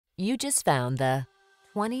You just found the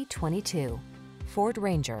 2022 Ford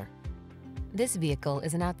Ranger. This vehicle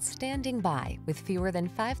is an outstanding buy with fewer than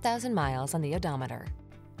 5,000 miles on the odometer.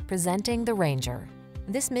 Presenting the Ranger.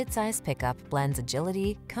 This midsize pickup blends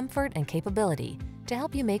agility, comfort, and capability to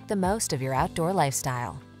help you make the most of your outdoor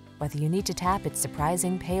lifestyle. Whether you need to tap its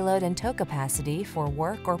surprising payload and tow capacity for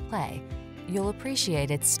work or play, you'll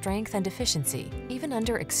appreciate its strength and efficiency, even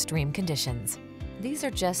under extreme conditions. These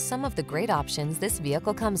are just some of the great options this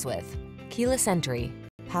vehicle comes with: keyless entry,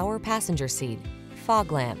 power passenger seat,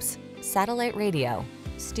 fog lamps, satellite radio,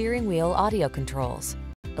 steering wheel audio controls,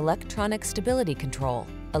 electronic stability control,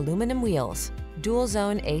 aluminum wheels, dual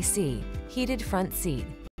zone AC, heated front seat,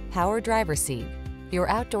 power driver seat. Your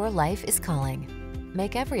outdoor life is calling.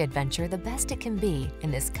 Make every adventure the best it can be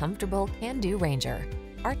in this comfortable, can-do Ranger.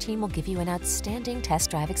 Our team will give you an outstanding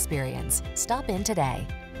test drive experience. Stop in today.